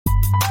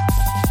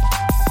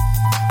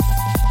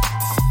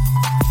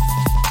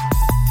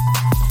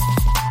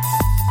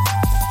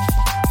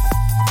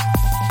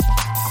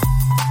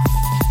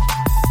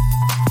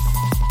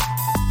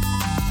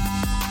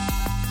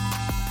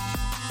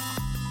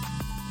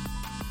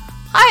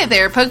Hi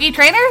there, Poke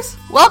Trainers!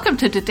 Welcome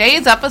to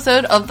today's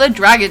episode of the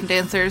Dragon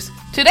Dancers.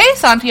 Today,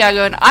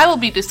 Santiago and I will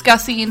be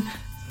discussing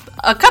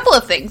a couple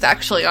of things,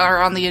 actually,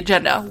 are on the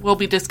agenda. We'll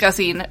be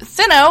discussing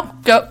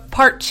Sinnoh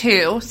Part 2,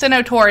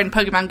 Sinnoh Tour in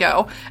Pokemon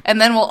Go,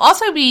 and then we'll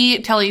also be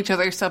telling each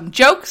other some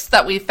jokes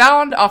that we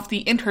found off the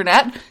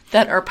internet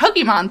that are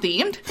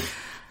Pokemon-themed.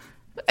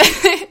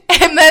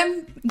 And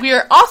then we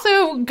are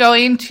also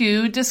going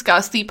to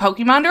discuss the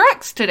Pokemon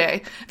Directs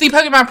today. The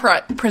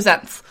Pokemon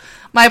Presents.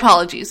 My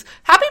apologies.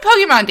 Happy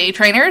Pokemon Day,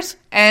 trainers!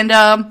 And,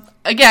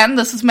 again,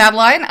 this is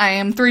Madeline. I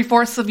am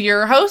 3/4 of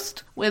your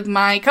host with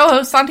my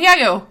co-host,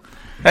 Santiago.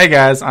 Hey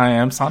guys, I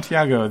am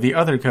Santiago, the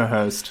other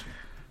co-host.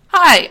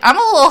 Hi, I'm a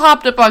little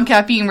hopped up on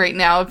caffeine right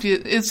now.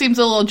 It seems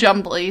a little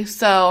jumbly,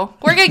 so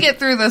we're gonna get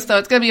through this, though.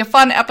 It's gonna be a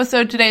fun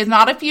episode. Today is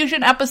not a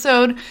fusion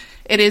episode.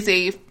 It is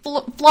a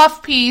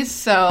fluff piece,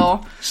 so...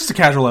 It's just a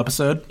casual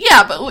episode.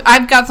 Yeah, but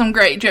I've got some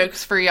great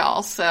jokes for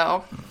y'all,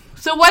 so...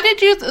 So what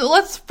did you...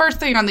 let's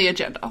first thing on the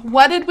agenda.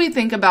 What did we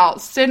think about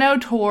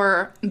Sinnoh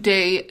Tour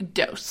Day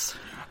Dos?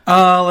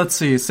 Let's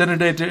see.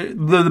 Sinnoh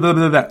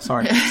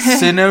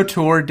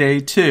Tour Day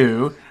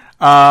 2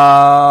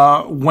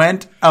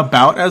 went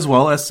about as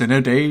well as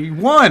Sinnoh Day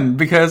 1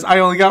 because I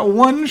only got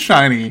one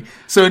shiny.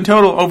 So in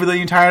total, over the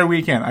entire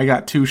weekend, I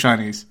got 2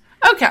 shinies.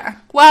 Okay.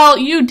 Well,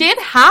 you did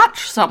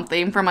hatch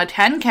something from a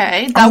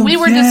 10K that we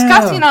were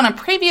discussing on a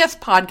previous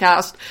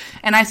podcast,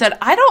 and I said,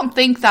 I don't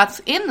think that's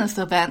in this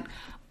event.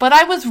 But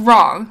I was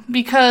wrong,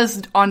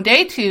 because on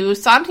day 2,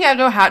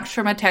 Santiago hatched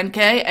from a 10K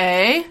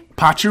a...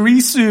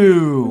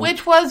 Pachirisu!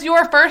 Which was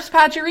your first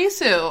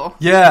Pachirisu.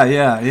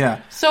 Yeah.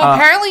 So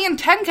apparently in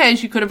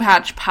 10Ks you could have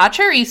hatched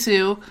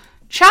Pachirisu,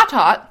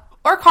 Chatot,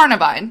 or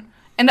Carnivine.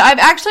 And I've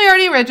actually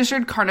already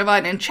registered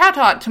Carnivine and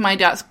Chatot to my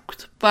desk,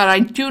 but I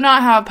do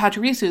not have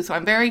Pachirisu, so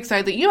I'm very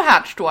excited that you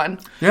hatched one.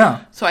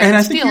 Yeah. So I can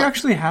I steal think you it.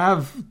 actually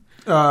have...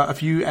 a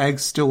few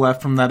eggs still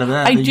left from that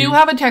event. I do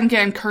have a 10K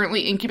I'm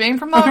currently incubating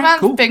from that event.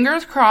 Cool.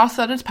 Fingers crossed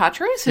that it's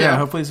Pachirisu. Yeah,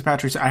 hopefully it's a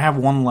Pachirisu. I have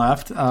one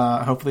left.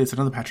 Hopefully it's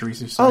another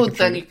Pachirisu. So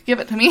then you can give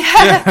it to me.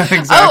 Yeah,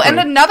 exactly. Oh, and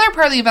another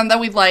part of the event that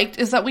we liked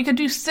is that we could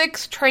do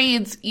 6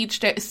 trades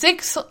each day.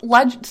 6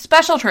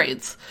 special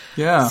trades.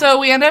 Yeah. So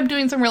we ended up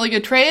doing some really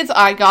good trades.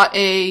 I got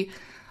I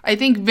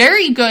think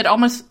very good,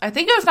 I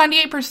think it was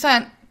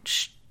 98%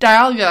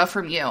 Dialga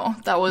from you.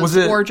 That was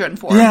Origin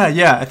form.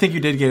 Yeah. I think you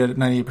did get it at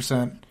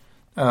 98%.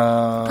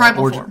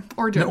 Primal form.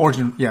 Origin.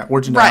 Origin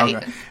right.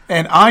 Dialga.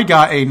 And I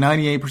got a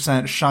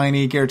 98%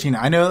 shiny Giratina.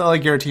 I know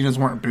that Giratinas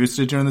weren't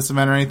boosted during this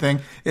event or anything.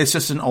 It's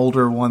just an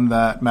older one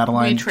that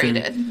Madeline... We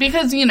traded.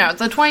 Because, the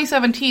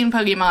 2017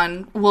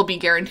 Pokemon will be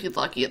guaranteed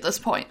lucky at this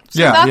point.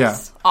 So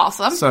that's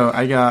awesome. So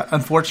I got...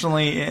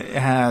 Unfortunately, it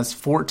has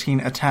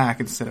 14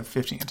 attack instead of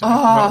 15 attack.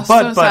 Oh,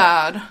 but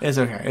sad. It's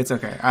okay. It's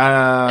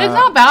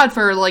not bad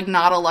for,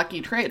 not a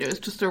lucky trade. It was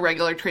just a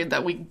regular trade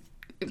that we...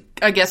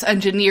 I guess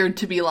engineered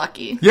to be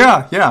lucky.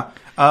 Yeah.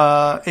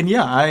 I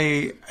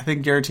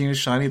think Giratina's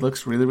shiny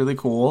looks really, really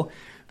cool.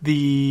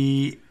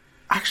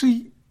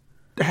 Actually,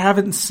 I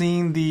haven't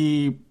seen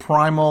the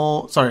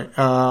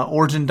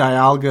Origin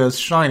Dialga's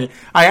shiny.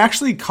 I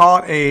actually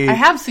caught I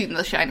have seen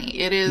the shiny.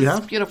 It is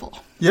beautiful.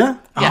 Yeah?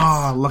 Yes.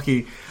 Ah,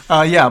 lucky.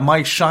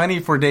 My shiny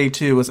for day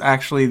 2 was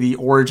actually the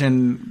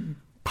Origin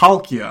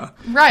Palkia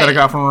that I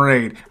got from a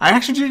raid. I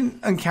actually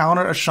didn't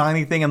encounter a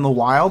shiny thing in the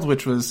wild,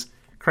 which was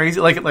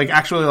crazy,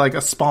 actually a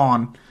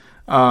spawn,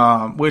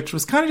 which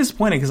was kind of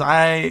disappointing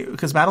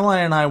because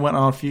Madeline and I went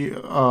on a few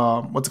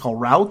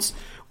routes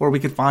where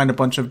we could find a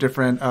bunch of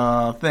different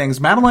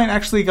things. Madeline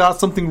actually got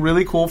something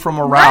really cool from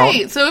a route.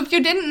 Right. So if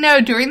you didn't know,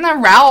 during the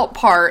route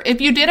part, if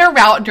you did a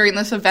route during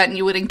this event,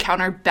 you would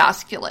encounter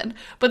Basculin.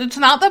 But it's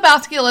not the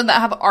Basculin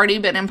that have already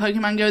been in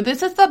Pokemon Go.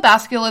 This is the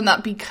Basculin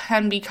that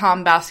can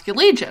become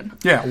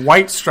Basculegion. Yeah,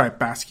 white stripe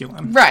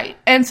Basculin. Right.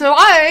 And so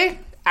I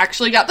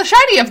actually got the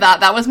shiny of that.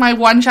 That was my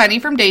one shiny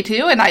from day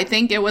 2, and I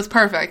think it was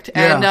perfect.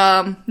 Yeah.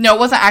 And, no, it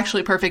wasn't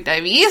actually perfect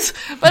IVs,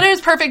 but it was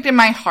perfect in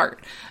my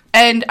heart.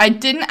 And I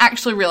didn't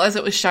actually realize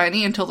it was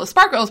shiny until the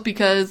sparkles,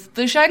 because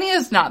the shiny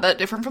is not that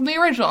different from the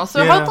original.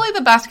 So hopefully the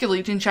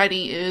Basculegion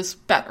shiny is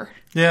better.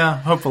 Yeah,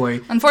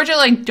 hopefully.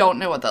 Unfortunately, I don't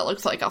know what that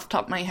looks like off the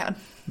top of my head.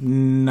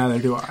 Neither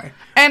do I.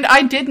 And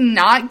I did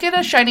not get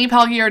a shiny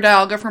Palkia or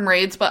Dialga from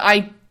raids, but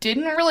I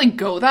didn't really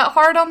go that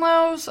hard on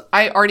those.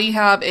 I already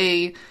have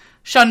a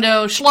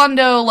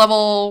Schlundo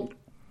level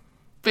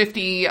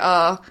 50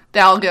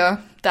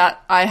 Dialga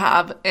that I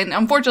have, and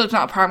unfortunately it's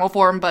not primal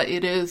form, but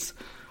it is,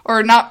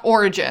 or not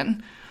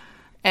Origin,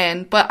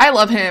 but I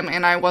love him,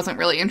 and I wasn't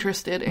really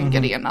interested in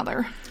getting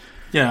another.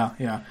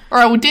 Yeah. Or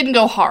I didn't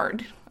go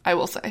hard, I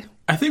will say.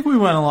 I think we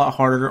went a lot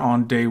harder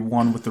on day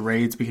 1 with the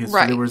raids because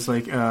there was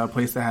a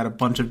place that had a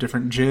bunch of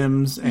different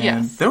gyms,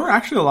 and there were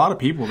actually a lot of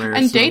people there.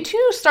 And day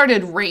 2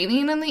 started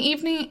raining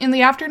in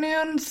the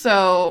afternoon,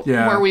 so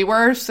where we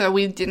were, so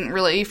we didn't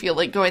really feel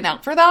like going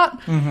out for that.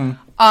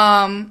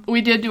 Mm-hmm.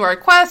 We did do our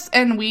quests,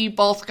 and we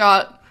both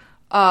got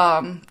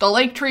the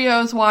Lake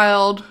Trios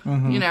wild.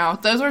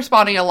 Mm-hmm. Those were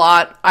spawning a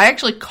lot. I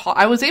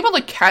was able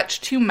to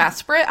catch 2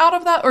 Mesprit out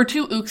of that, or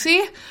 2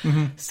 Uxie.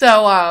 Mm-hmm.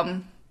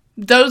 So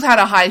those had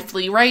a high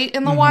flea rate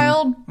in the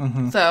wild.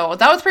 So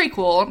that was pretty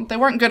cool. They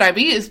weren't good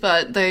IVs,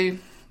 but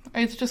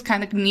it's just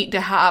kind of neat to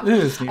have. It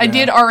is neat, I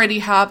did already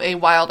have a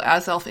wild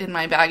Azelf in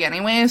my bag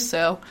anyways,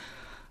 so...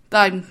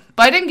 But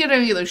I didn't get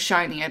any of those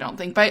shiny, I don't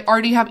think. But I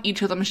already have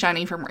each of them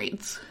shiny from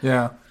raids.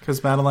 Yeah,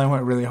 because Madeline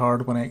went really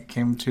hard when it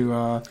came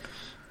to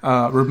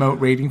remote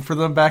raiding for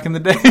them back in the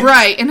day.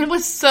 Right, and it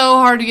was so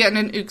hard to get in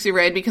an Uxie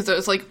raid because it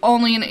was like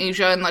only in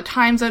Asia and the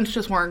time zones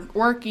just weren't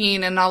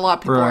working and not a lot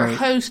of people were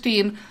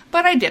hosting.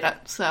 But I did it,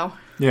 so.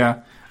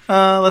 Yeah.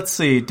 Let's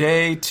see.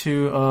 Day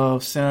 2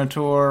 of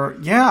Senator.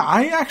 Yeah,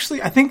 I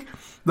think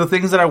the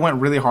things that I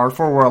went really hard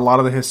for were a lot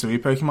of the Hisui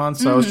Pokemon.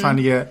 So I was trying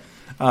to get...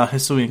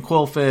 Hisuian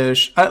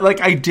Quillfish.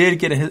 I did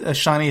get a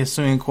shiny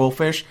Hisuian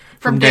Quillfish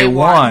from day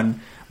one,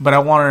 but I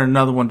wanted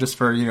another one just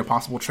for,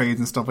 possible trades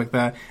and stuff like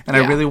that. And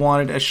I really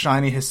wanted a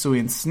shiny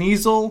Hisuian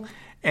Sneasel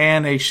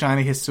and a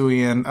shiny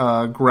Hisuian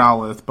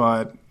Growlithe,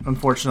 but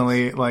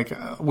unfortunately,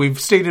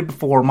 we've stated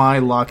before, my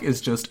luck is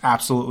just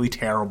absolutely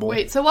terrible.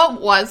 Wait, so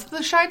what was the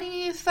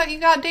shinies that you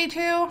got day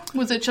 2?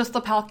 Was it just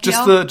the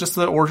Palkia? Just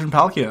the Origin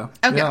Palkia.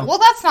 Okay, well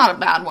that's not a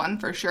bad one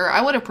for sure.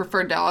 I would have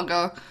preferred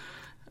Dialga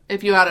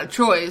if you had a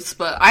choice,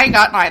 but I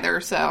got neither,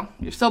 so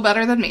you're still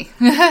better than me.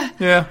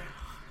 Yeah,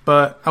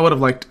 but I would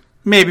have liked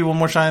maybe one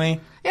more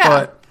shiny. Yeah.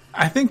 But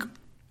I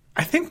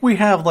think we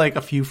have a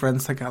few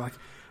friends that got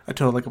a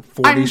total of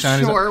 40 shinies.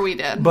 I'm sure we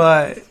did.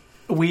 But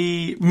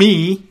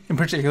me in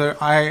particular,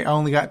 I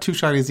only got 2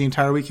 shinies the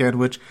entire weekend,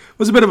 which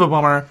was a bit of a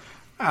bummer.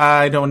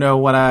 I don't know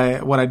what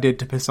I did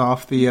to piss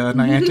off the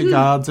Niantic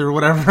gods or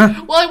whatever.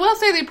 Well, I will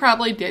say they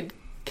probably did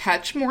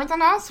catch more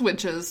than us,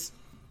 which is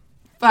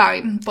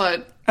fine,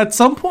 but... At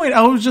some point,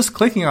 I was just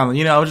clicking on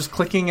them. I was just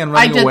clicking and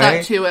running away. I did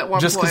that too at one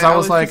point. Just because I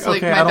was like,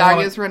 okay, my bag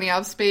is running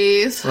out of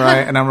space. Right,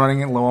 and I'm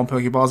running low on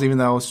Pokeballs. Even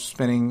though I was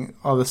spinning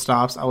all the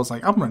stops, I was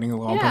like, I'm running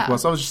low on Pokeballs.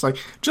 So I was just like,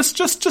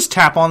 just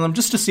tap on them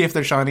just to see if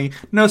they're shiny.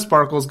 No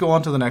sparkles. Go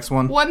on to the next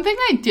one. One thing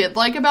I did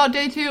like about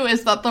day 2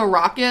 is that the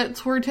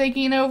rockets were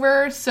taking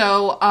over.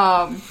 So,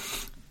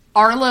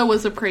 Arlo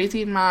was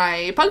appraising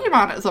my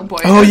Pokemon at some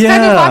point. Oh, it was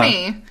kind of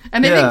funny.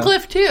 And I think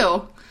Cliff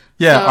too.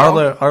 Yeah,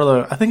 so.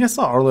 Arlo. I think I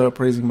saw Arlo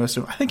appraising most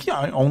of them. I think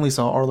I only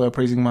saw Arlo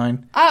appraising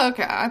mine. Oh,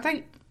 okay. I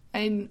think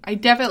I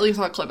definitely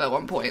saw a clip at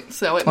one point.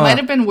 So it might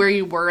have been where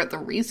you were at the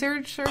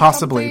research or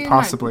possibly.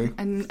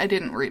 And I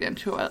didn't read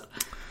into it.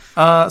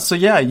 So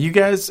yeah,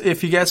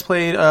 if you guys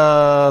played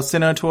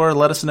Senator,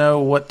 let us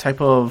know what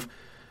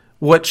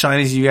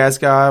shinies you guys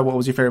got. What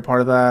was your favorite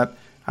part of that?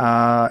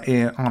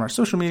 On our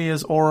social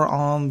medias or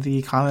on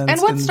the comments.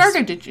 And what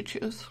starter did you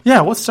choose?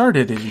 Yeah, what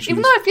starter did you choose?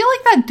 Even though I feel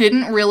like that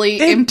didn't really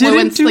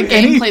influence the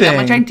gameplay that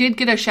much. I did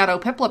get a Shadow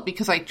Piplup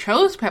because I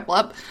chose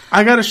Piplup.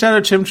 I got a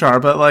Shadow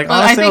Chimchar, but honestly,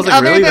 I think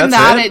other than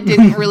that, it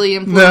didn't really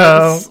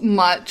influence No.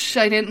 much.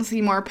 I didn't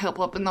see more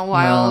Piplup in the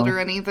wild or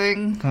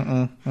anything.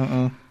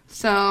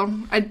 So,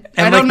 I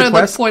don't know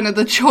the point of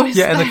the choice.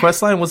 Yeah, and the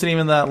quest line wasn't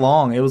even that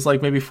long. It was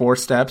maybe 4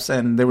 steps,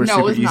 and they were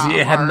super easy.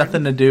 It had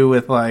nothing to do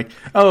with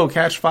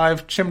catch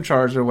 5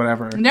 Chimchars or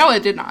whatever. No,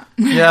 it did not.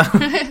 Yeah,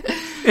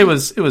 it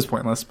was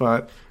pointless,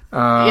 but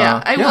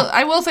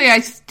I will say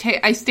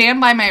I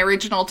stand by my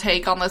original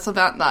take on this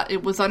event that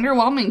it was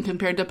underwhelming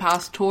compared to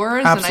past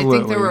tours, Absolutely. And I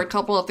think there were a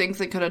couple of things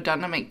they could have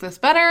done to make this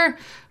better.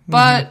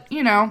 But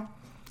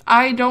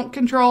I don't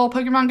control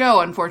Pokemon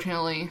Go,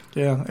 unfortunately.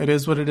 Yeah, it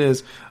is what it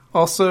is.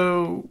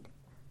 Also,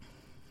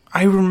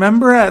 I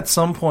remember at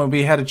some point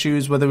we had to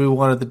choose whether we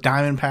wanted the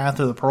Diamond Path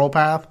or the Pearl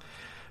Path.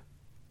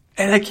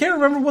 And I can't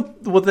remember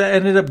what that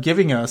ended up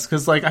giving us.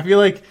 Because, I feel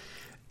like,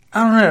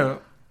 I don't know.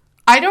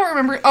 I don't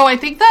remember. Oh, I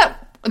think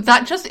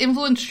that just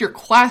influenced your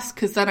quest.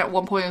 Because then at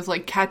one point it was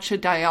catch a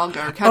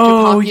Dialga or catch a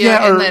Palkia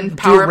and then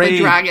power up a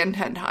dragon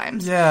 10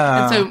 times.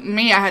 Yeah. And so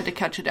I had to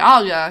catch a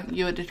Dialga.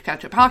 You had to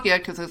catch a Palkia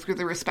because those were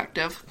the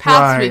respective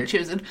paths we'd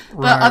chosen.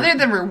 But other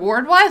than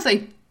reward-wise,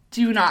 I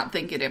do not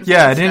think it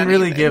influenced it didn't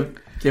really anything.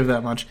 give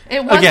that much.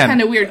 It was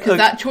kind of weird because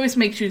that choice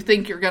makes you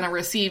think you're going to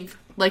receive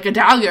a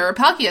Dahlia or a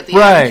Palkia at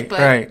the end.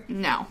 But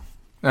no.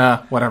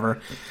 Whatever.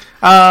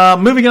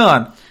 Moving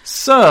on.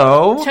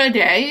 So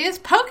today is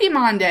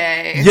Pokemon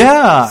Day.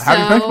 Yeah,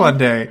 happy Pokemon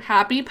Day.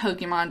 Happy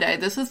Pokemon Day.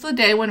 This is the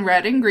day when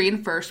Red and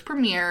Green first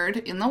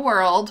premiered in the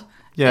world.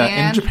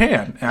 Yeah, in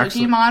Japan,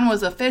 actually. Pokemon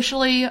was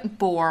officially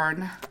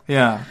born.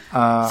 Yeah.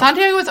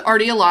 Santiago was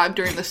already alive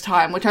during this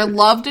time, which I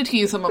love to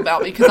tease him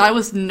about because I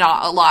was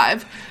not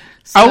alive.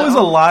 So, I was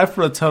alive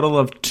for a total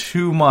of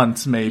 2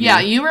 months, maybe. Yeah,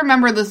 you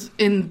remember this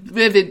in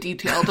vivid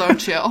detail,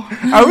 don't you?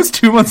 I was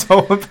 2 months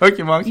old when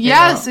Pokemon came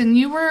out. And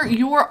you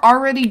were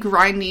already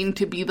grinding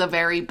to be the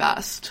very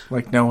best.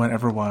 Like no one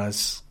ever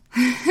was.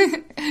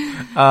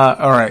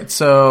 All right,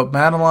 so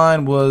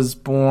Madeline was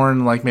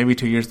born maybe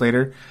 2 years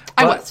later.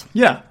 I was.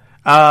 Yeah.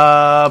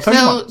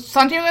 So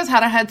Santiago's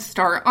had a head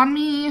start on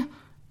me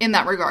in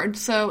that regard,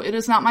 so it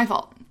is not my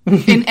fault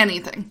in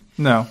anything.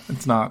 No,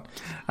 it's not.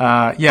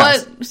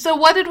 Yes. But, so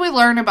what did we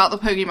learn about the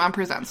Pokemon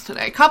Presents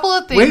today? A couple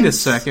of things. Wait a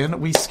second.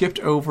 We skipped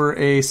over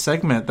a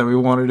segment that we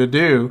wanted to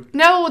do.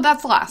 No,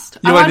 that's last.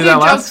 You want to do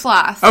that jokes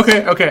last.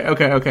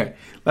 Okay.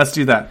 Let's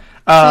do that.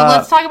 So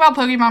let's talk about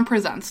Pokemon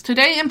Presents.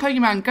 Today in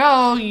Pokemon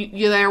Go,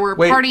 there were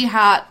Party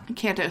Hat,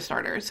 Kanto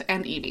starters,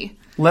 and Eevee.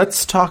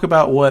 Let's talk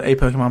about what a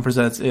Pokemon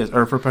Presents is,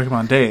 or for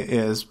Pokemon Day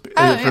is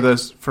for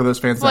those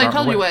fans that aren't I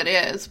told aware. you what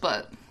it is,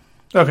 but...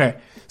 Okay.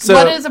 So,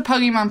 what is a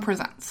Pokemon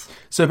Presents?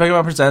 So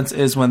Pokemon Presents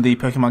is when the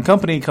Pokemon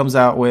Company comes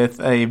out with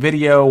a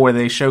video where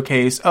they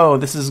showcase,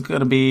 this is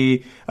going to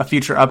be a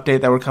future update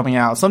that we're coming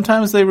out.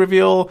 Sometimes they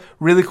reveal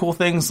really cool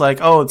things like,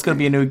 it's going to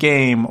be a new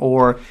game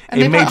or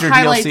a major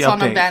DLC update.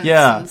 On events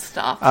and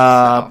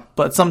stuff.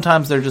 But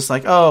sometimes they're just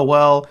like,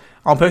 on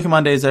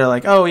Pokemon Days they're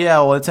like,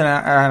 it's our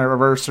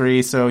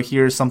anniversary, so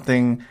here's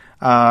something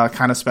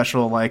kind of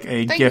special, like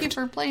a gift. Thank you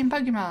for playing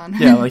Pokemon.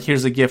 Yeah, like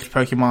here's a gift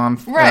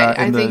Pokemon. Right,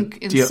 I think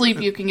in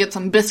Sleep you can get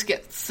some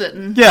biscuits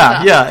and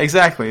stuff. Yeah,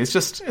 exactly. It's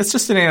just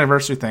an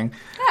anniversary thing.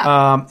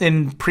 Yeah.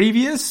 In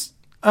previous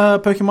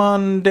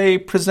Pokemon Day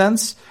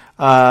Presents,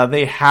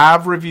 they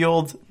have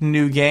revealed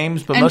new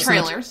games, but most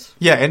trailers.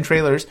 And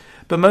trailers.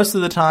 But most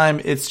of the time,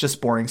 it's just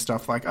boring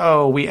stuff like,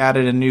 we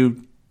added a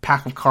new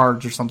pack of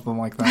cards or something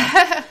like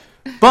that.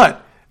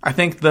 But I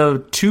think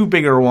the two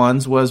bigger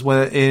ones was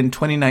in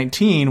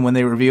 2019 when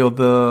they revealed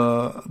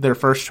their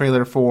first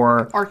trailer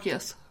for...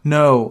 Arceus.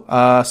 No,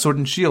 Sword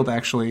and Shield,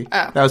 actually.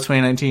 Oh. That was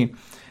 2019.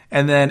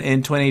 And then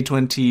in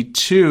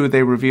 2022,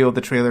 they revealed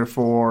the trailer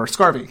for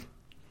Scarvy.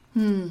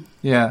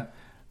 Yeah.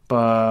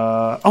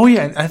 But...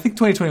 I think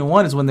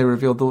 2021 is when they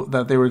revealed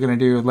that they were going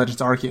to do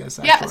Legends Arceus,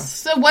 actually. Yes.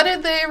 So what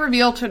did they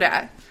reveal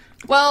today?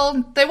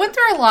 Well, they went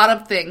through a lot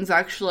of things,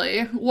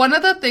 actually. One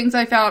of the things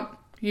I found...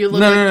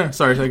 No.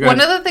 Sorry, go ahead. One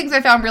of the things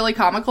I found really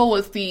comical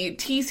was the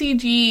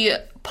TCG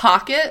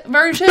Pocket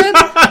version.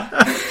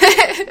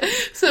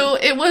 So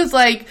it was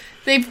like,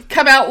 they've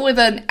come out with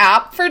an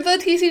app for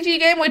the TCG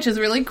game, which is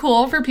really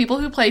cool for people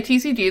who play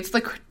TCG. It's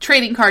the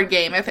trading card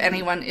game, if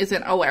anyone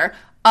isn't aware.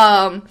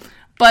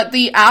 But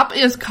the app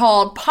is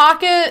called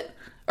Pokemon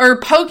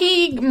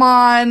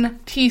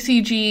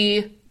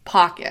TCG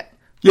Pocket.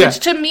 Yeah. Which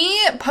to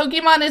me,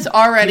 Pokemon is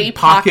already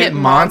Pocket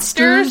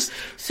Monsters.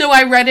 So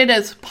I read it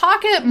as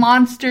Pocket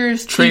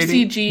Monsters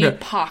TCG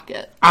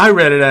Pocket. I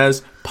read it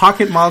as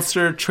Pocket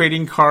Monster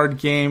Trading Card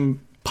Game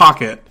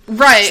Pocket.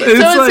 Right. So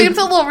it seems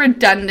a little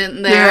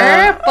redundant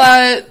there,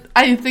 but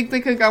I think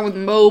they could have gone with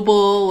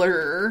mobile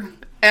or...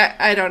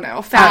 I don't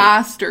know,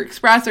 Fast or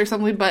Express or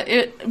something, but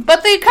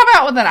they come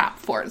out with an app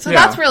for it. So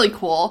that's really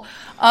cool.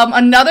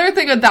 Another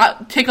thing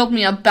that tickled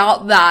me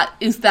about that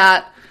is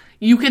that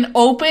you can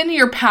open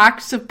your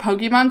packs of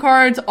Pokemon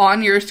cards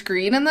on your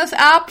screen in this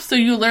app, so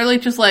you literally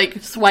just,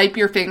 swipe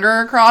your finger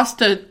across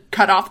to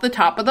cut off the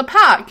top of the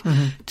pack.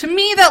 Mm-hmm. To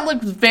me, that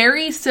looks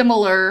very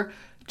similar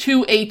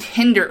to a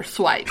Tinder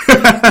swipe.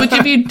 Which,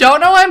 if you don't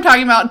know what I'm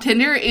talking about,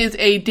 Tinder is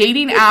a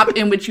dating app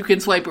in which you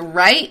can swipe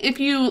right if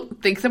you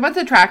think someone's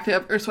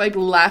attractive, or swipe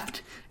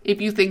left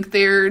if you think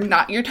they're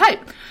not your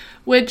type.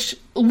 Which,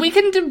 we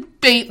can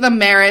debate the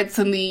merits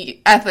and the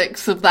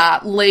ethics of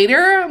that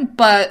later,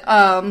 but,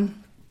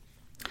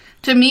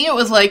 to me, it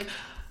was like,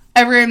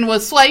 everyone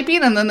was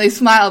swiping, and then they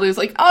smiled. It was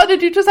like,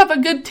 did you just have a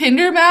good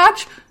Tinder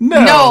match?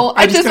 No,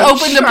 I just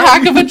opened a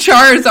pack of a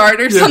Charizard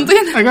or something.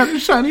 I got a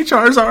shiny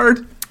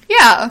Charizard.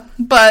 Yeah,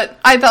 but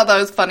I thought that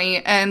was funny,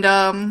 and,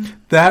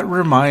 That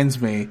reminds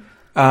me,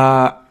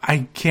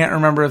 I can't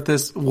remember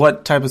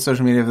what type of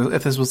social media,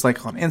 if this was, on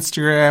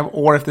Instagram,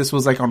 or if this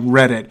was, on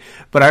Reddit,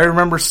 but I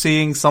remember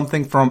seeing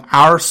something from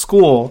our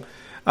school,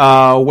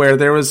 where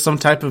there was some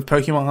type of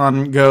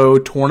Pokemon Go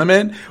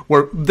tournament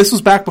where this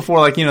was back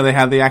before, they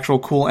had the actual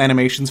cool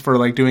animations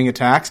for, doing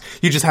attacks.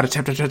 You just had to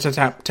tap, tap, tap, tap,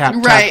 tap, tap,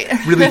 right.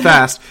 tap really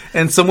fast.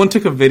 And someone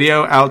took a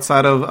video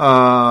outside of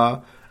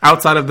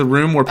the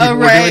room where people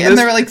were doing this. And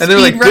they were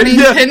speed-running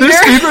Tinder. They're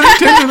speed-running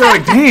Tinder. They're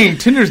like, dang,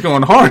 Tinder's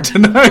going hard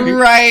tonight.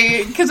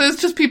 Right, because it was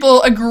just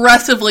people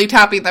aggressively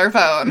tapping their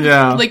phone.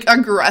 Yeah.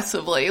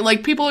 Aggressively.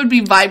 People would be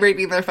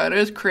vibrating their phone. It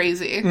was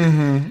crazy.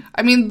 Mm-hmm.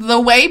 I mean,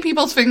 the way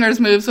people's fingers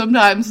move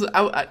sometimes,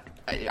 I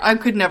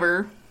could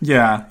never be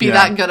that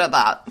good at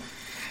that.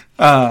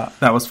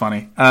 That was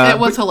funny. It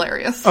was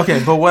hilarious.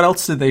 Okay, but what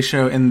else did they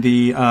show in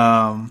the...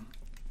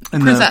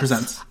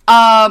 Presents.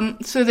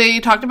 So they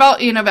talked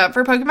about an event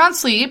for Pokemon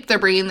Sleep. They're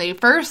bringing the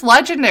first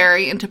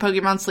legendary into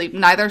Pokemon Sleep.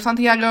 Neither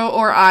Santiago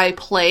or I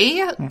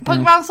play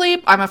Pokemon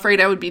Sleep. I'm afraid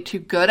I would be too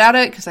good at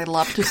it because I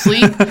love to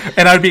sleep.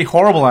 And I'd be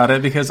horrible at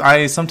it because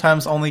I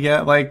sometimes only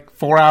get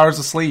 4 hours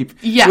of sleep.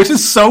 Yes. Which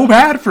is so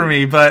bad for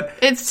me, but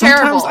it's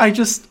terrible.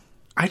 Sometimes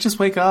I just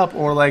wake up,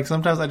 or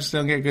sometimes I just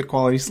don't get good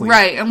quality sleep.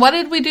 Right. And what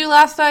did we do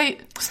last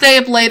night? Stay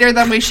up later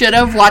than we should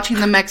have, watching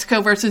the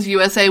Mexico versus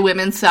USA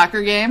women's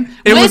soccer game,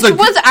 which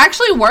was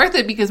actually worth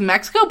it because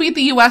Mexico beat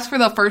the US for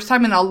the first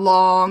time in a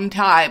long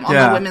time on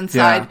the women's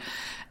side,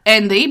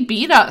 and they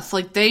beat us.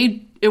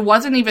 It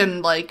wasn't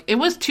even it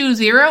was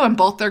 2-0, and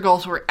both their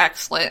goals were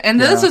excellent. And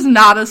this is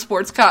not a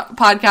sports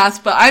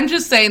podcast, but I'm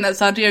just saying that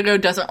Santiago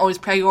doesn't always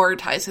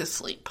prioritize his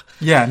sleep.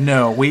 Yeah,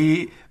 no,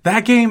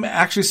 that game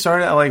actually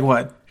started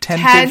at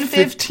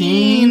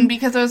 10:15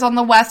 because it was on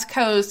the West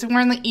Coast and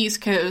we're on the East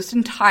Coast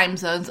and time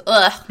zones.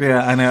 Ugh.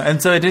 Yeah, I know. And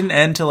so it didn't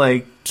end till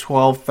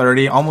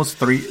 12:30, almost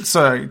 3.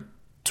 Sorry,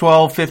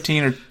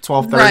 12:15 or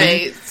 12:30.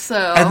 Right. So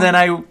and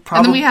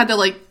then we had to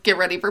like get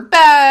ready for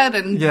bed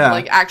and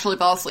like actually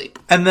fall asleep.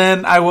 And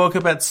then I woke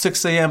up at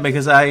 6 a.m.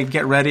 because I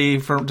get ready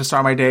to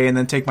start my day and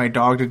then take my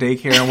dog to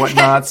daycare and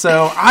whatnot.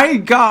 So I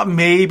got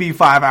maybe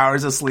 5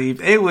 hours of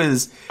sleep. It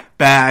was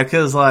bad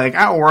because like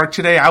at work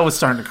today I was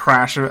starting to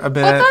crash a bit.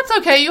 But that's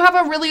okay. You have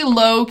a really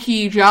low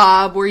key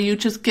job where you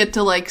just get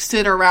to like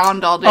sit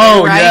around all day,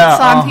 right,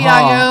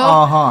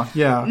 Santiago?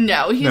 Yeah.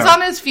 No, he's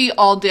on his feet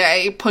all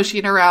day,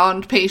 pushing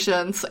around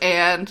patients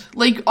and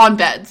like on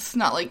beds,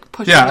 not like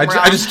pushing them around.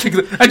 I just kick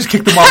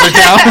them all the way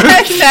down.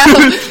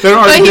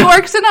 No, but he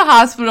works in a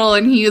hospital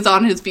and he is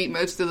on his feet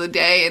most of the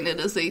day, and it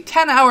is a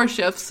 10-hour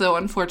shift. So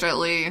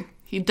unfortunately,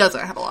 he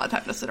doesn't have a lot of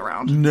time to sit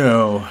around.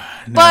 No.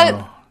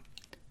 But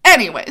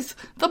anyways,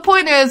 the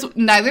point is,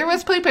 neither of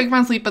us play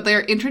Pokemon Sleep, but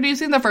they're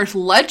introducing the first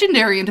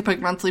legendary into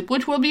Pokemon Sleep,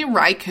 which will be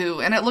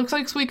Raikou, and it looks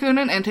like Suicune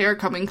and Entei are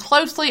coming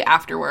closely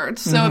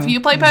afterwards. So if you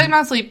play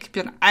Pokemon Sleep, keep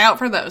an eye out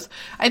for those.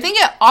 I think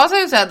it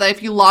also said that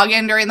if you log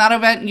in during that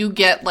event, you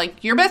get,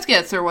 like, your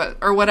biscuits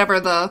or whatever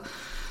the...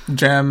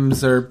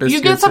 gems or biscuits.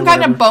 You get some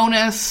kind of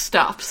bonus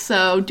stuff,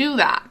 so do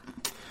that.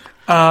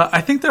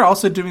 I think they're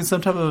also doing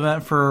some type of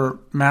event for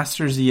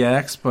Masters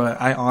EX,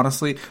 but I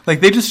honestly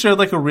they just showed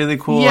like a really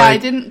cool I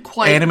didn't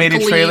quite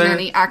animated trailer.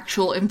 Any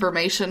actual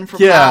information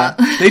from that.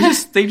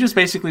 they just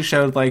basically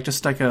showed like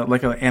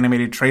an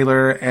animated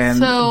trailer, and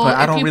so but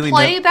I don't really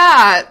play know.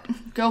 that.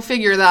 Go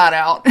figure that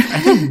out.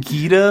 I think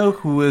Gita,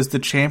 who is the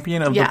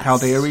champion of the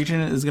Paldea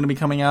region, is going to be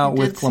coming out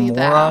with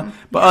Clamora.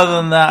 But other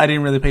than that, I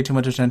didn't really pay too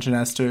much attention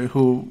as to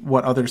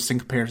what other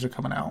sync pairs are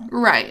coming out.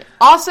 Right.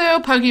 Also,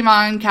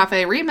 Pokemon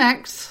Cafe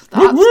Remix.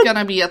 That's going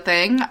to be a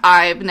thing.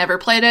 I've never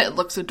played it. It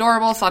looks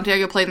adorable.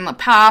 Santiago played in the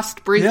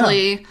past,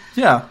 briefly.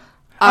 Yeah.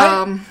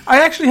 I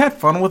actually had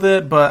fun with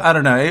it, but I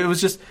don't know. It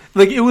was just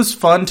it was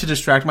fun to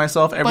distract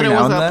myself every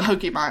now and then. But it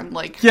was a Pokemon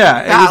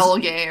battle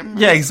game.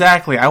 Yeah,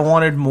 exactly. I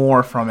wanted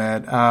more from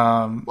it.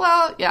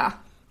 Well, yeah.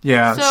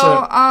 Yeah.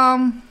 So,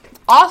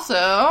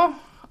 also,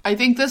 I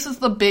think this is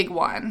the big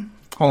one.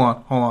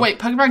 Hold on. Wait,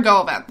 Pokemon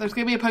Go event. There's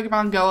going to be a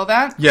Pokemon Go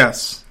event.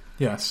 Yes.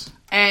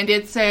 And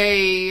it's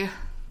a...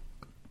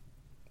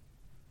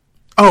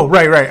 Oh,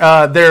 right.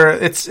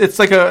 It's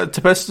like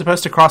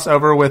supposed to cross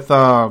over with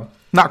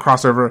not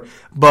crossover,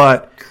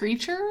 but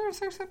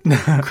creatures or something.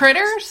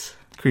 Critters.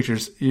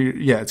 Creatures.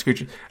 It's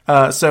creatures.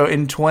 So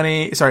in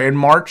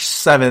March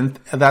 7th,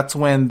 that's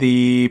when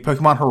the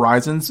Pokemon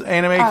Horizons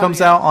anime comes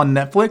out on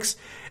Netflix,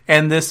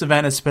 and this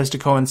event is supposed to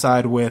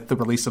coincide with the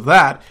release of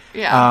that.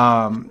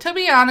 Yeah. To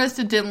be honest,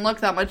 it didn't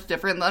look that much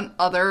different than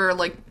other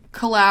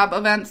collab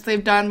events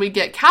they've done. We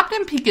get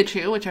Captain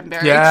Pikachu, which I'm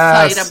very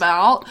excited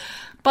about.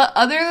 But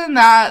other than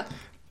that...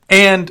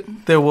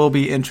 And they will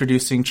be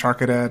introducing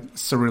Charcadet,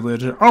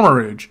 Ceruledge, and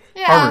Armarouge.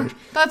 Yeah,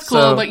 that's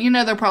cool, but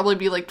there'll probably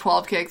be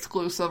 12K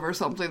exclusive or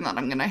something that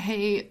I'm going to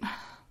hate.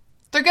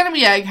 They're going to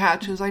be egg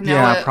hatches, I know it.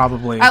 Yeah,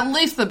 probably. At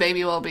least the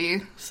baby will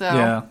be, so...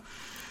 Yeah.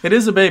 It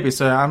is a baby,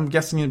 so I'm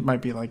guessing it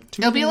might be 2K.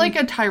 It'll be like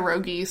a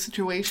Tyrogi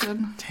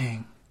situation.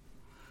 Dang.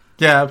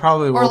 Yeah, it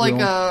probably will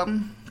or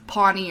a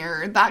Pawnee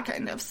or that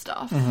kind of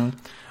stuff.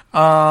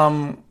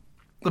 Mm-hmm.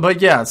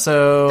 But yeah,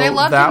 so they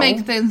love to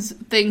make things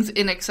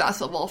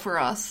inaccessible for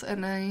us,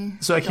 and I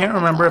can't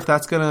remember if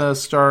that's going to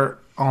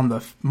start on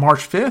the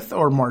March 5th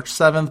or March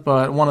 7th,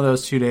 but one of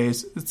those 2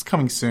 days. It's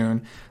coming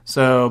soon,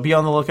 so be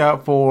on the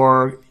lookout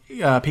for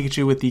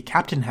Pikachu with the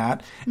Captain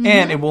Hat,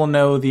 and it will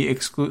know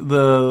for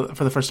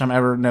the first time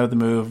ever know the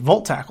move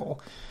Volt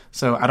Tackle.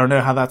 So I don't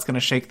know how that's going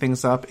to shake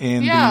things up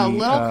in the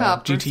Little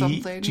Cup or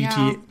something.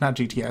 Not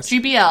GTS.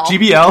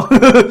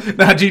 GBL,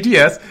 not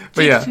GTS,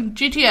 but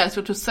GTS,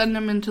 which was send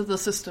them into the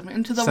system,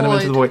 into the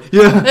void.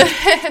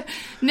 Yeah.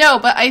 No,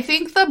 but I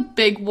think the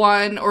big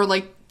one,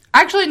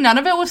 actually none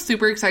of it was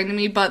super exciting to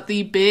me, but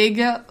the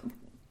big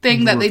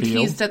thing that they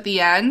teased at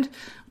the end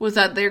was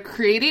that they're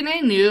creating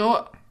a new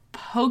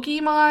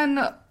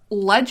Pokemon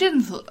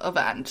Legends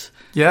event.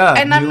 Yeah.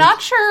 And I'm not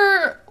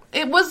sure...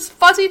 It was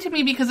fuzzy to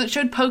me because it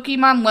showed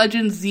Pokemon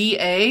Legends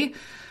ZA,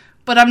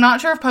 but I'm not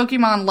sure if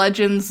Pokemon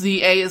Legends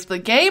ZA is the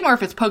game or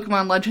if it's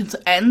Pokemon Legends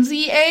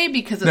NZA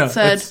because it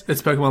said...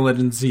 it's Pokemon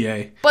Legends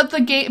ZA. But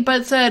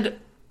it said,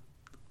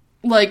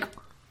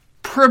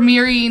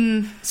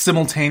 premiering...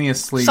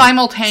 Simultaneously.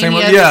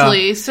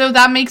 So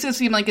that makes it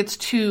seem like it's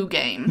two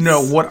games.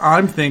 No, what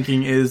I'm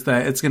thinking is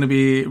that it's going to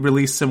be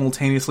released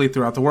simultaneously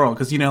throughout the world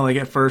because,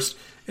 at first...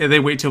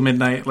 They wait till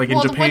midnight, in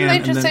Japan. Wouldn't they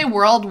just say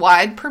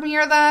worldwide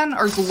premiere then?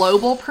 Or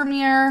global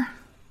premiere?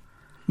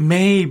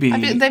 Maybe. I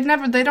mean,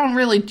 they don't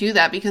really do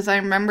that because I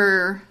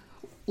remember,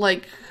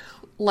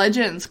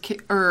 Legends,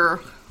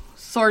 or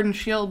Sword and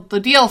Shield, the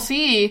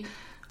DLC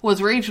was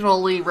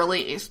regionally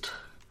released.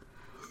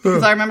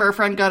 Because I remember a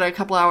friend got it a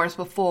couple hours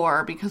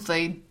before because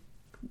they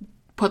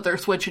put their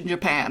Switch in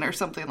Japan or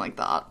something like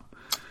that.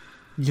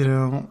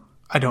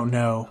 I don't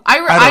know. I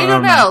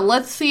don't know.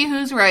 Let's see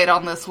who's right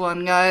on this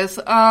one, guys.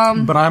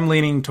 But I'm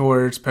leaning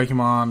towards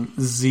Pokemon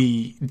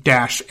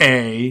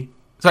Z-A.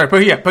 Sorry,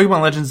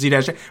 Pokemon Legends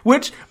Z-.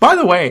 Which, by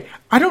the way,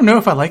 I don't know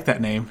if I like that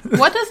name.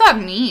 What does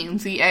that mean,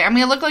 ZA? I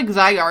mean, it looked like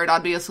Zygarde,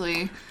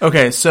 obviously.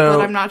 Okay, so...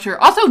 But I'm not sure.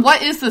 Also,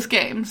 what is this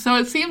game? So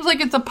it seems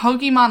like it's a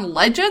Pokemon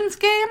Legends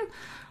game,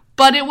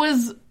 but it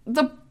was...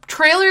 The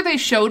trailer they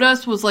showed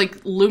us was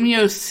like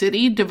Lumio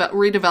City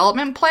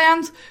redevelopment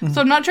plans. Mm-hmm.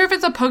 So I'm not sure if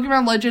it's a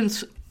Pokemon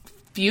Legends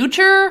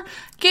future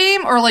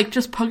game or like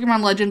just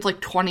Pokemon Legends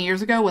like 20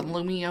 years ago when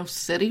Lumio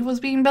City was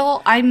being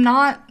built. I'm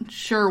not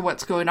sure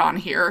what's going on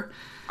here.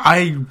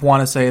 I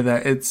want to say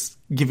that it's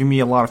giving me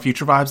a lot of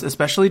future vibes,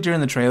 especially during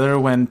the trailer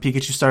when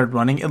Pikachu started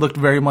running. It looked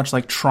very much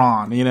like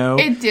Tron, you know?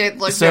 It did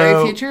look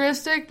very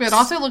futuristic, but it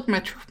also looked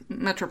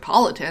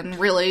metropolitan,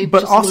 really.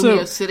 But just also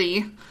Lumio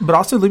City. But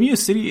also Lumio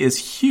City is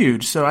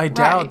huge, so I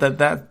doubt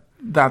that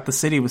the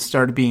city was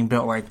started being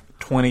built like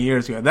 20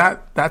 years ago.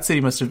 That city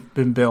must have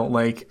been built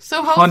like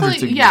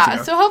hundreds of years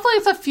ago. So hopefully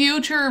it's a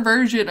future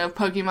version of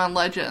Pokemon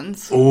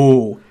Legends.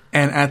 Oh,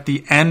 and at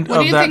the end of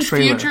that trailer... What do you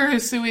think Future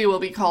Hisui will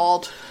be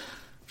called?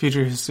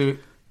 Future Hisui...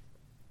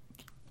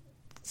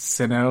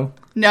 Sinnoh?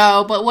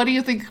 No, but what do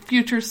you think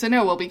Future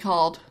Sinnoh will be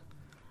called?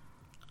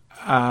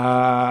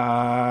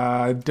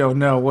 I don't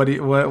know. What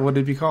would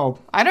it be called?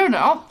 I don't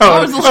know.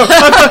 I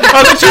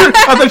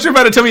thought you were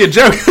about to tell me a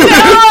joke. No,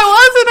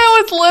 I wasn't.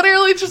 I was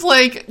literally just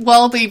like,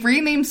 well, they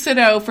renamed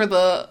Sinnoh for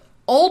the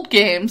old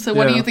game, so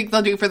what do you think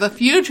they'll do for the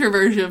future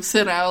version of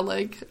Sinnoh?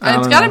 Like,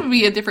 it's got to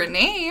be a different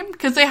name,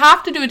 because they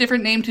have to do a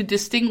different name to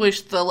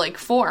distinguish the, like,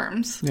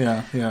 forms.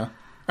 Yeah.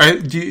 Are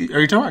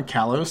you talking about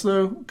Kalos,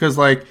 though? Because,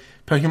 like,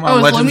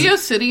 Pokemon Legends... Lumio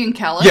City in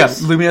Kalos? Yeah,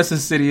 Lumio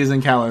City is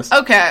in Kalos.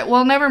 Okay,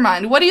 well, never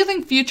mind. What do you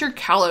think future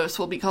Kalos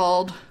will be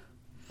called?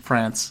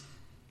 France.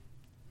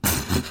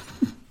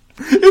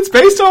 It's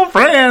based on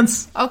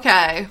France!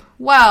 Okay,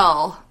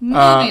 well,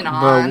 moving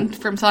on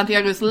from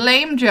Santiago's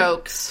lame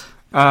jokes.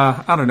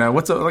 I don't know.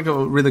 What's a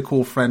really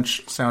cool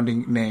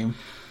French-sounding name?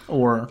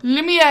 Or...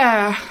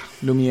 Lumiere.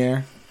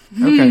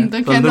 Okay.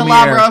 The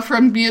candelabra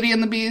from Beauty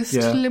and the Beast.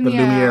 Yeah, the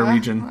Lumiere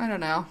region. I don't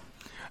know.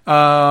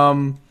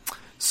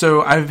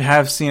 So I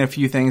have seen a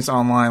few things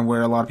online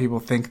where a lot of people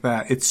think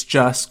that it's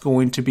just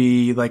going to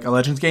be like a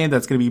Legends game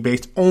that's going to be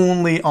based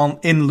only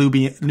in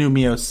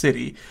Lumio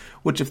City.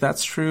 Which, if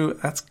that's true,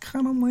 that's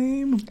kind of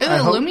lame. Is it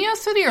Lumio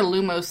City or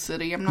Lumos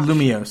City? I'm not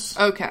Lumios.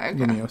 sure. Okay.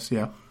 Lumios,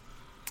 yeah.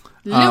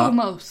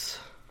 Lumos.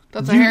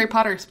 That's a Harry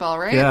Potter spell,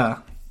 right? Yeah,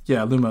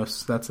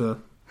 Lumos. That's the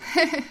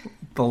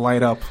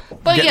light up.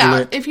 But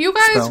yeah, if you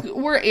guys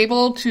were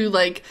able to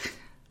like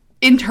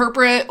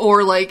interpret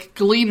or like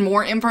glean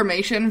more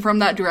information from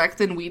that direct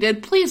than we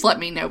did, please let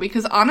me know,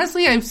 because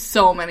honestly I have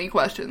so many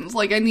questions.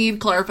 Like, I need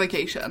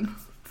clarification.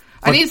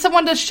 I need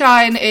someone to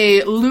shine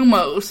a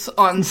Lumos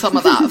on some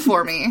of that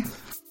for me.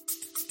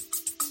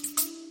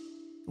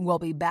 We'll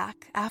be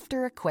back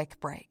after a quick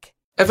break.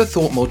 Ever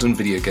thought modern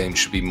video games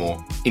should be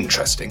more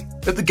interesting?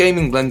 At the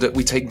Gaming Blender,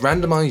 we take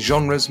randomized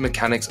genres,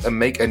 mechanics, and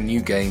make a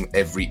new game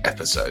every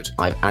episode.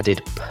 I've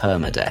added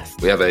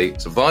permadeath. We have a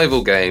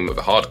survival game of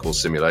a hardcore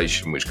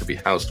simulation, which could be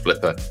House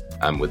Flipper,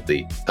 and with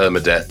the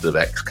permadeath of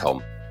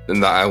XCOM.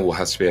 And that all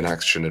has to be an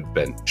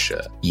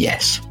action-adventure.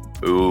 Yes.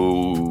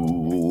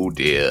 Oh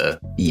dear.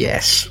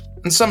 Yes.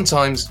 And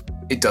sometimes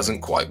it doesn't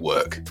quite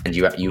work. And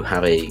you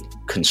have a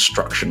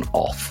construction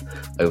off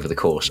over the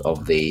course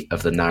of the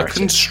narrative. A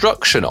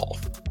construction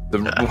off.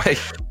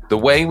 The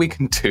way we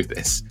can do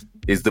this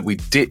is that we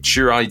ditch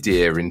your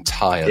idea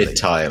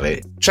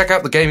entirely. Check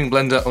out the Gaming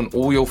Blender on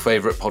all your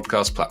favourite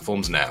podcast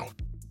platforms now.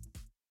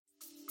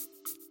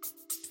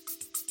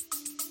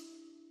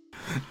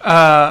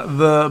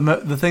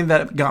 The thing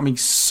that got me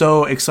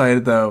so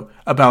excited though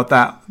about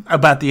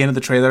the end of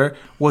the trailer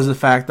was the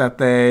fact that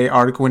they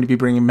are going to be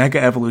bringing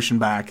Mega Evolution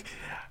back.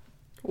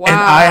 Wow! And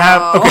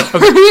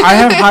I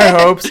have high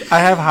hopes.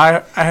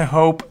 I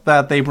hope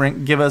that they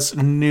give us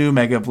new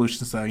Mega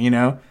Evolutions though. You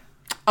know.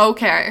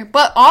 Okay,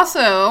 but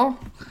also,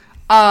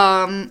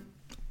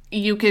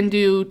 you can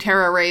do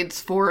Terra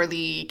raids for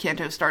the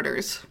Kanto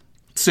starters.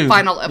 Soon.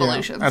 Final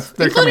evolutions,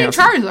 including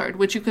Charizard,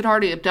 which you could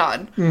already have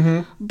done.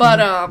 Mm-hmm.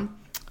 But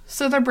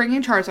so they're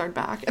bringing Charizard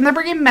back, and they're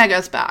bringing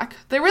Megas back.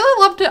 They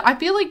really loved it. I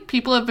feel like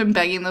people have been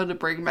begging them to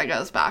bring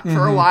Megas back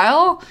for a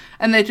while,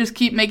 and they just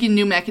keep making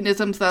new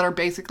mechanisms that are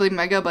basically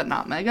Mega but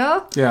not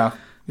Mega. Yeah.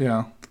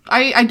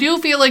 I do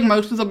feel like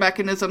most of the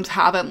mechanisms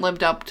haven't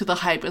lived up to the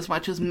hype as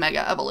much as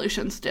Mega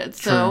Evolutions did.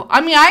 So,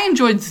 I mean, I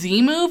enjoyed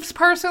Z-moves,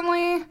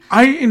 personally.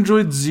 I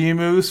enjoyed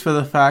Z-moves for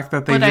the fact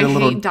that they did a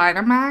little... But I hate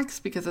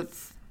Dynamax because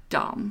it's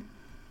dumb.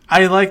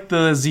 I like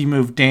the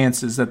Z-move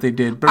dances that they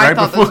did. But I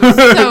thought this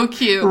was so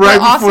cute. But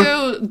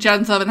also,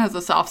 Gen 7 has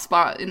a soft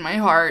spot in my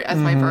heart as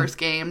my first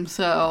game,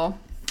 so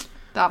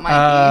that might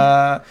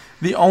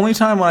be. The only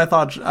time when I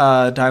thought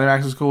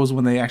Dynamax was cool was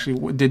when they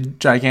actually did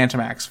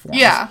Gigantamax forms.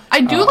 Yeah.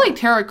 I do like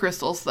Terra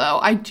Crystals, though.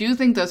 I do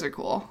think those are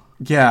cool.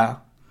 Yeah.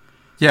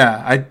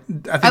 I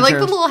think I like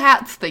the little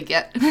hats they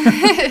get.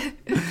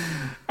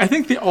 I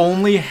think the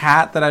only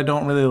hat that I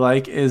don't really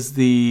like is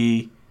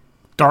the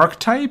Dark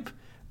type.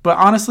 But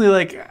honestly,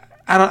 like,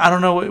 I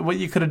don't know what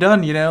you could have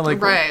done,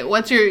 like right.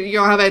 You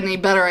don't have any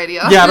better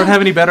idea? Yeah, I don't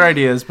have any better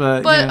ideas,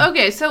 but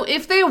okay, so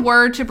if they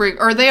were to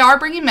they are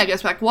bringing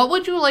Megas back, what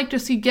would you like to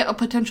see get a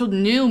potential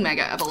new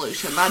Mega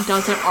Evolution that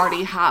doesn't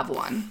already have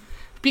one?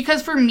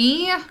 Because for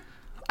me,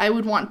 I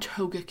would want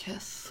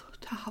Togekiss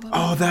to have a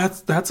Oh,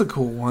 that's a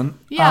cool one.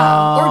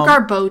 Yeah, or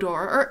Garbodor,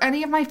 or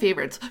any of my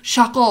favorites.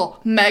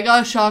 Shuckle,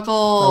 Mega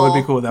Shuckle. That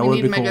would be cool. That would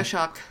be cool. Mega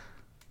Shuck.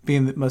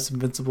 Being the most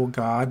invincible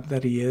god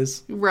that he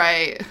is.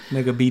 Right.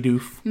 Mega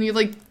Bidoof. You need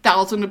like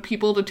thousands of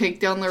people to take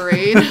down the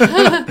raid.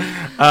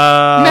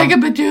 Mega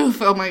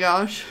Bidoof. Oh my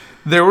gosh.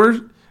 There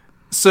were...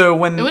 So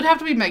when... It would have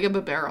to be Mega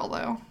Barrel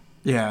though.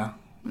 Yeah.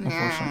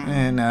 Unfortunately.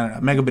 And I don't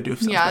know. Mega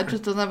Bidoof. Yeah, better. It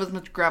just doesn't have as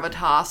much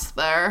gravitas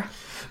there.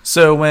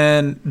 So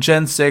when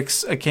Gen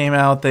 6 came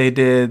out, they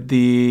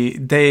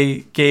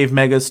gave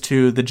Megas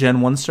to the Gen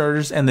 1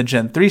 starters and the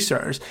Gen 3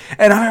 starters.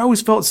 And I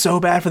always felt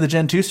so bad for the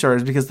Gen 2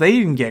 starters because they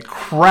didn't get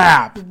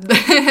crap.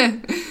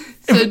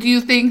 So do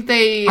you think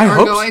they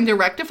are going to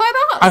rectify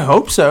that? I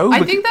hope so.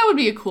 I think that would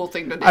be a cool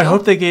thing to do. I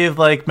hope they gave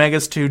like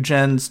Megas to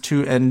Gens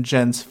 2 and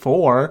Gens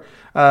 4.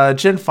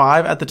 Gen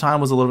 5 at the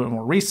time was a little bit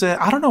more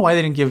recent. I don't know why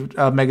they didn't give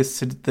Megas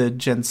to the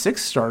Gen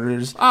 6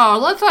 starters. Oh,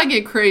 let's not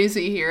get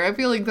crazy here. I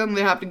feel like then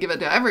they have to give it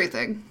to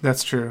everything.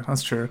 That's true.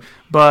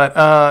 But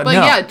no.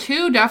 Yeah,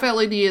 2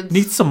 definitely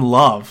needs some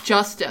love.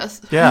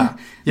 Justice. Yeah.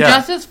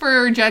 Justice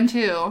for Gen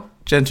 2.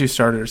 Gen 2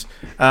 starters.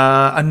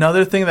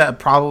 Another thing that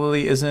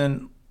probably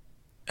isn't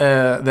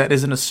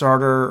a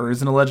starter or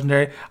isn't a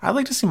legendary. I'd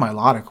like to see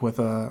Milotic with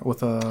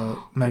a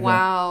Mega.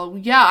 Wow.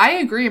 Yeah, I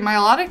agree.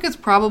 Milotic is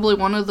probably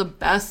one of the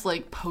best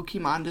like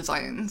Pokemon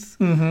designs.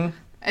 Mm-hmm.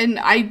 And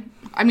I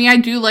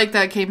do like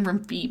that it came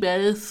from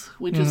Phoebus,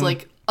 which is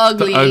like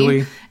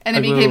ugly. And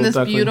it became this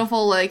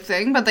beautiful like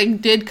thing, but they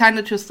did kind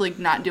of just like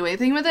not do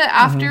anything with it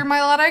after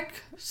Milotic.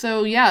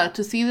 So yeah,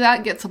 to see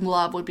that get some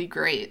love would be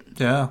great.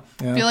 Yeah.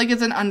 I feel like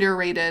it's an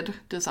underrated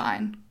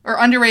design or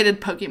underrated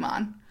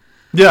Pokemon.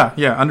 Yeah,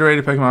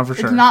 underrated Pokemon for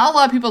sure. It's not a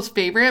lot of people's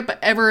favorite, but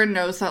everyone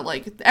knows that,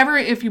 like,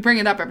 if you bring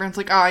it up, everyone's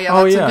like, oh, yeah,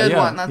 that's a good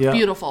one. That's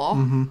beautiful.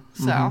 Mm-hmm,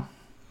 so.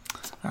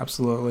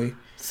 Absolutely.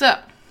 So.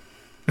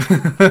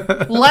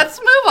 Let's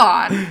move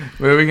on.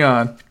 Moving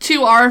on.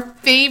 To our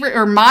favorite,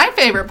 or my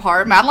favorite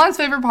part, Madeline's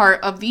favorite part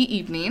of the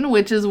evening,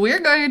 which is we're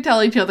going to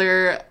tell each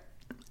other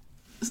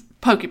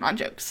Pokemon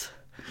jokes.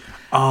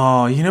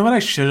 Oh, you know what I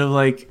should have,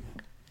 like...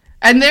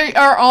 And they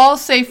are all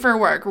safe for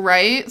work,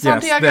 right,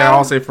 Santiago? Yes, they're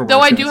all safe for work.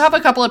 Though I do have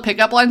a couple of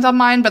pickup lines on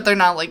mine, but they're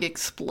not, like,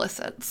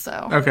 explicit,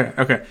 so...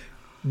 Okay.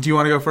 Do you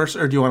want to go first,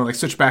 or do you want to, like,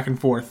 switch back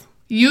and forth?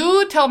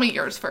 You tell me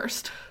yours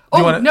first.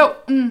 No,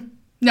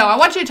 I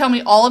want you to tell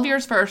me all of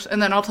yours first,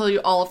 and then I'll tell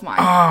you all of mine.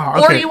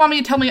 Oh, okay. Or you want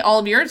me to tell me all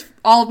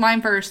of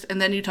mine first,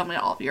 and then you tell me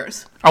all of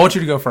yours. I want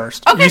you to go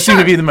first. Okay, you seem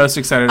to be the most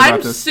excited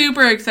about this. I'm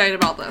super excited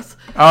about this.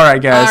 All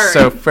right, guys. All right.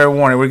 So, fair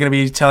warning, we're going to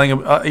be telling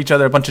each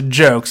other a bunch of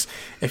jokes.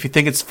 If you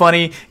think it's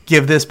funny,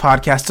 give this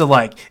podcast a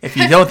like. If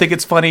you don't think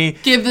it's funny,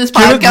 give this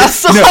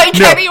podcast a like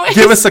anyways.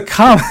 Give us a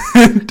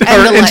comment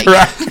or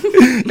interact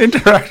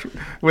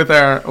with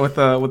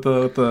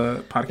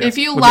the podcast. If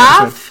you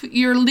laugh,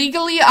 you're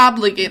legally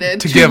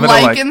obligated to give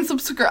like and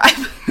subscribe.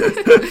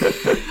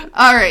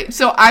 All right,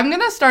 so I'm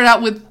gonna start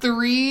out with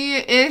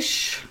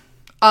 3-ish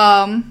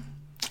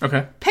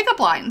pickup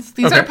lines.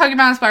 These are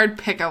Pokemon inspired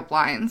pickup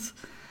lines.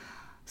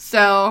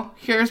 So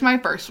here's my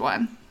first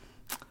one.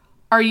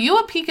 Are you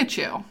a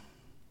Pikachu?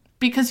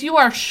 Because you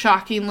are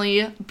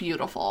shockingly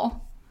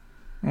beautiful.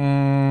 4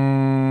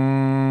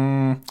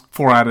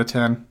 out of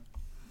 10.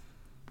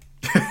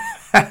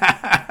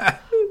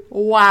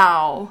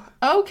 Wow.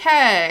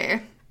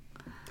 Okay.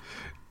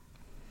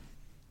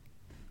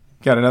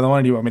 Got another one,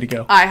 or do you want me to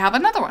go? I have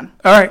another one.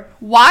 All right.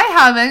 Why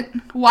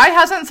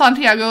hasn't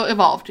Santiago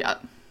evolved yet?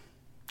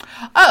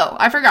 Oh,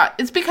 I forgot.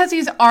 It's because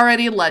he's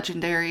already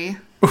legendary.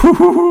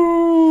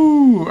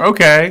 Ooh,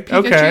 okay. Pikachu,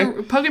 okay.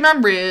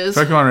 Pokemon Riz.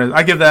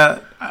 I give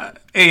that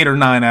 8 or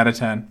 9 out of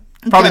 10.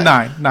 Probably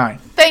good. 9.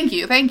 Thank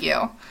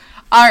you.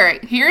 All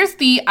right, here's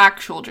the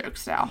actual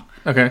jokes now.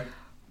 Okay.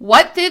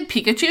 What did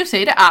Pikachu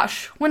say to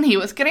Ash when he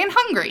was getting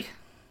hungry?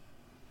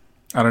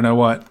 I don't know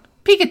what.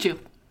 Pikachu.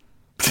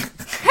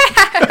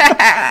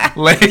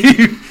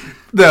 Lame.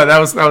 No,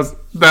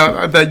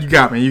 that you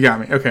got me.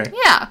 Okay.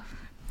 Yeah.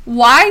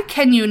 Why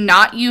can you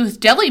not use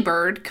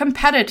Delibird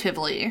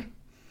competitively?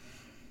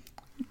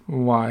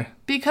 Why?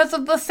 Because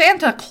of the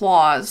Santa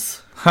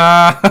Claus.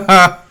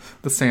 The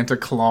Santa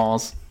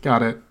Claus.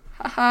 Got it.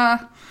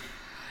 A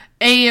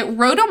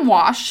Rotom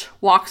Wash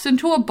walks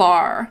into a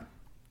bar.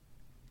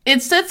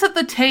 It sits at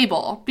the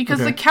table because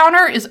the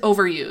counter is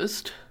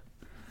overused.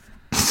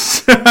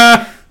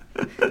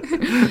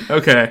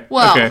 Okay.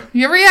 Well,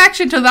 your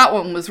reaction to that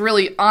one was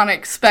really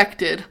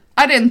unexpected.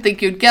 I didn't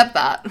think you'd get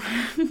that.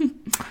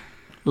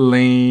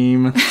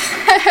 Lame.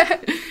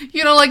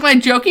 You don't like my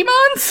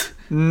Jokemons?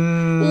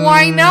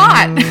 Why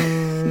not?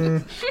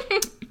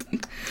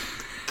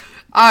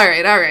 All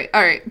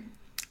right.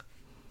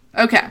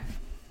 Okay.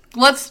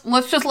 Let's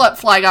just let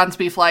Flygons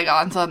be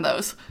Flygons on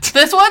those.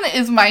 This one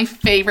is my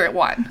favorite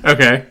one.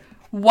 Okay.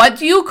 What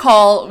do you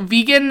call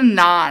vegan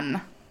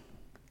naan?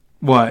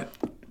 What?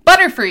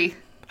 Butterfree.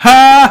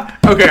 Ha!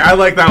 Okay, I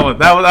like that one.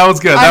 That was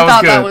good. I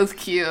thought that was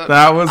cute.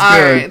 That was good. All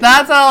right,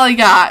 that's all I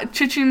got.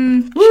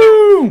 Chichin.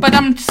 Woo! But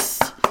I'm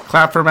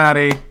clap for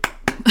Maddie.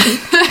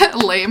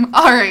 Lame.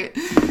 All right.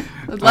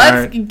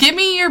 Give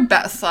me your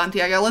best,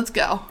 Santiago. Let's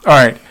go. All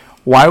right.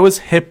 Why was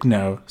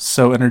Hypno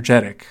so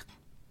energetic?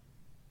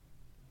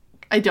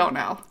 I don't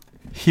know.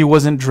 He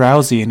wasn't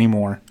drowsy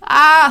anymore.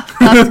 Ah,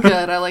 that's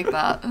good. I like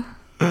that.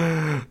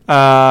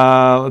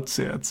 Let's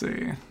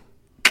see.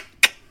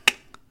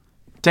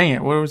 Dang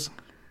it, what was...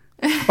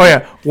 Oh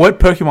yeah, what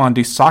Pokemon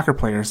do soccer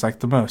players like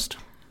the most?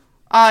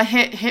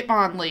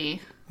 Hitmonlee.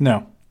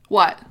 No.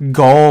 What?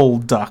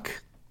 Golduck.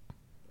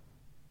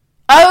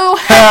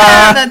 Oh,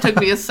 that took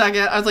me a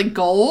second. I was like,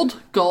 gold?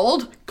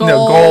 No,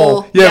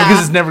 gold. Yeah,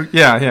 because it's never...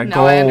 Yeah, no,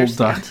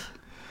 Golduck.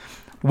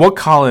 What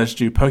college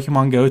do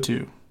Pokemon go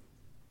to?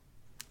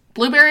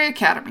 Blueberry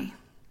Academy.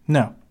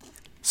 No.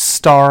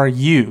 Star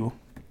U.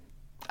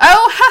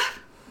 Oh, ha!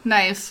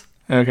 Nice.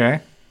 Okay.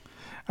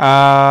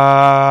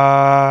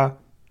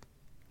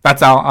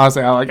 That's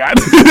honestly all I got.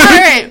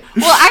 Alright.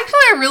 Well, actually,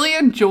 I really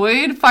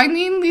enjoyed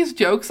finding these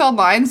jokes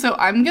online, so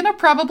I'm going to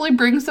probably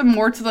bring some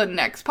more to the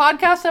next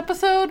podcast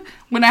episode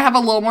when I have a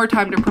little more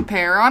time to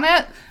prepare on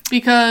it,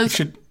 because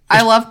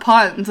I love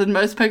puns, and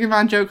most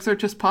Pokemon jokes are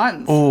just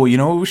puns. Oh, you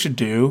know what we should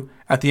do?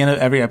 At the end of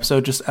every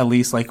episode, just at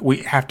least, like, we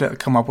have to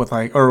come up with,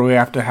 like, or we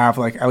have to have,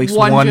 like, at least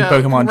one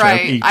Pokemon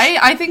joke each.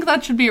 I think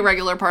that should be a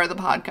regular part of the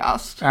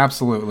podcast.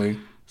 Absolutely.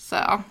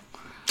 So...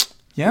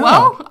 Yeah.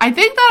 Well, I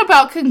think that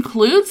about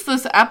concludes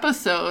this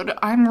episode.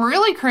 I'm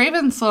really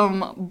craving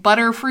some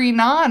Butterfree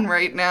naan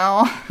right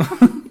now.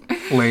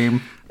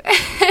 Lame.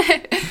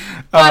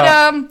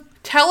 But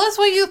tell us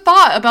what you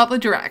thought about the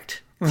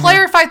Direct. Mm-hmm.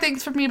 Clarify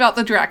things for me about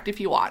the Direct if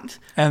you want.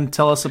 And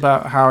tell us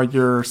about how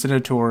your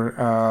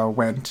Senator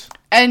went.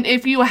 And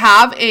if you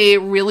have a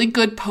really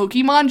good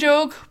Pokemon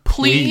joke,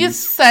 please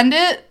send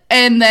it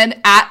and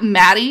then at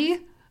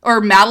Maddie or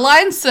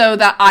Madeline so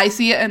that I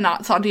see it and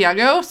not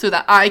Santiago so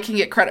that I can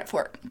get credit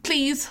for it.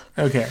 Please.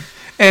 Okay.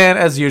 And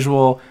as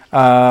usual,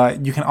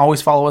 you can always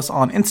follow us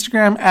on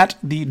Instagram at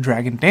The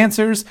Dragon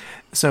Dancers.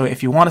 So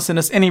if you want to send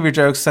us any of your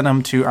jokes, send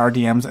them to our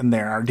DMs in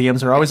there. Our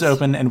DMs are always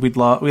open, and we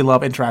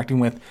love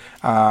interacting with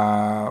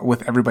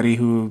everybody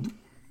who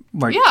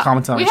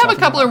comments on. We have a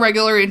couple of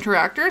regular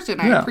interactors, and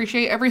I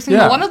appreciate every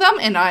single one of them.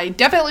 And I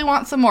definitely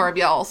want some more of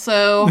y'all.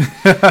 So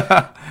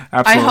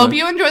I hope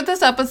you enjoyed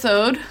this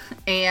episode,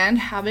 and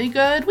have a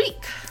good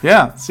week.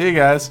 Yeah. See you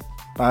guys.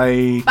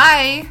 Bye.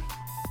 Bye.